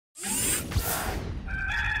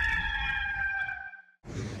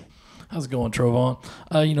How's it going, Trovon?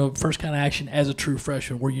 First kind of action as a true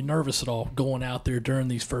freshman. Were you nervous at all going out there during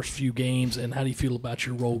these first few games, and how do you feel about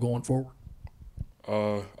your role going forward?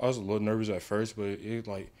 I was a little nervous at first, but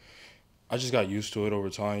I just got used to it over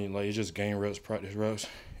time. Like, it's just game reps, practice reps,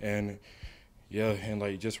 and yeah,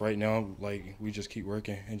 and just right now, we just keep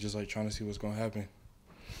working and just trying to see what's gonna happen.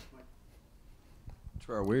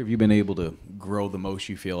 Trevor, where have you been able to grow the most,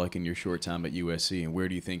 you feel like, in your short time at USC, and where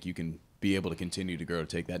do you think you can be able to continue to grow to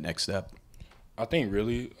take that next step? I think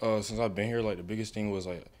really, since I've been here, the biggest thing was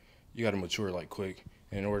you got to mature quick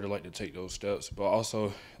in order to take those steps. But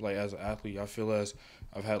also as an athlete, I feel as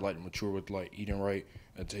I've had to mature with eating right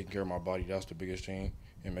and taking care of my body. That's the biggest thing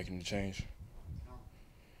in making the change.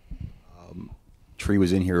 Tree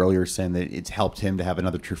was in here earlier saying that it's helped him to have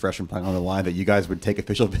another true freshman playing on the line, that you guys would take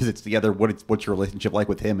official visits together. What's your relationship like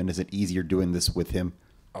with him, and is it easier doing this with him?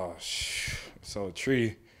 So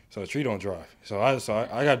Tree don't drive. So I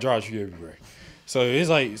got to drive Tree everywhere. So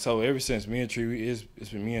it's ever since me and Tree, it's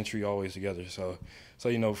been me and Tree always together. So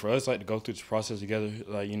for us to go through this process together,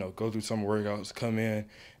 go through some workouts, come in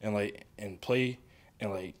and play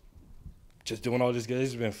and just doing all this together,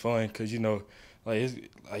 it's been fun because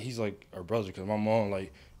he's our brother. Because my mom,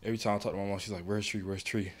 every time I talk to my mom, she's like, "Where's Tree? Where's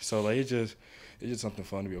Tree?" So it's just something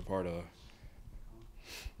fun to be a part of.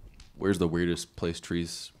 Where's the weirdest place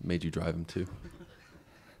Tree's made you drive him to?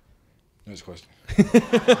 Next question.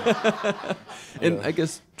 And I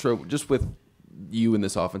guess, Tro, just with you in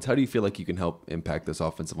this offense, how do you feel like you can help impact this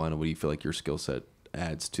offensive line, and what do you feel like your skill set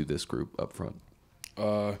adds to this group up front?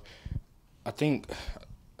 I think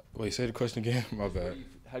 – wait, say the question again? My bad.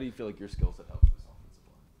 How do you feel like your skill set helps this offensive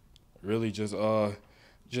line? Really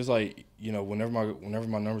whenever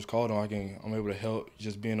my number's called on, I'm able to help,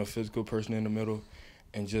 just being a physical person in the middle,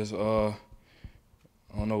 and just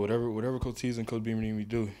I don't know, whatever Coach Tees and Coach Beamer need me to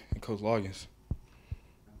do, and Coach Loggins.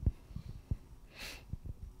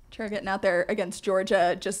 Trey, getting out there against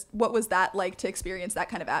Georgia, just what was that like to experience that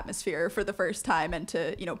kind of atmosphere for the first time, and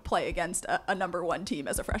to play against a #1 team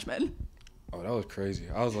as a freshman? Oh, that was crazy.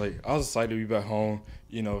 I was excited to be back home.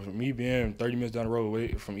 For me being 30 minutes down the road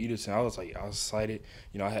away from Edenton, I was excited.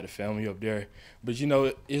 I had a family up there. But, it's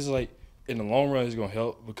in the long run, it's going to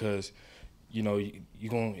help because, you're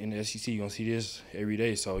going in the SEC, you're going to see this every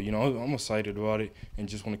day. So, I'm excited about it and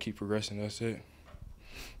just want to keep progressing. That's it.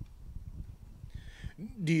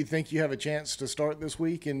 Do you think you have a chance to start this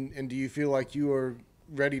week, and do you feel like you are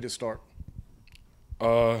ready to start?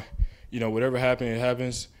 Whatever happens, it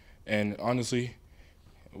happens. And honestly,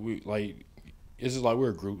 it's just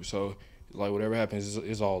we're a group, so whatever happens,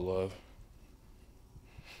 it's all love.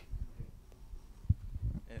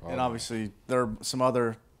 And obviously, there are some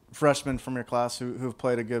other freshmen from your class who've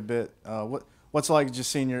played a good bit. What's it like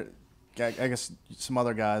just seeing I guess some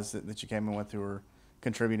other guys that you came in with who are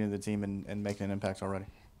contributing to the team and making an impact already?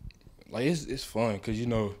 It's fun because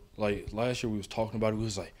last year we was talking about it. We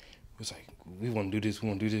was like we want to do this, we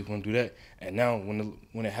want to do this, we want to do that. And now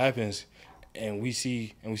when it happens, and we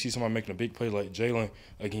see somebody making a big play like Jalen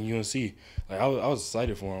against UNC, I was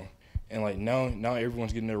excited for him. And now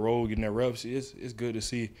everyone's getting their role, getting their reps. It's good to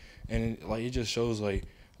see, and it just shows a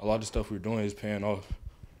lot of stuff we're doing is paying off.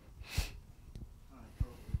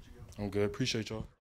 I'm good. Appreciate y'all.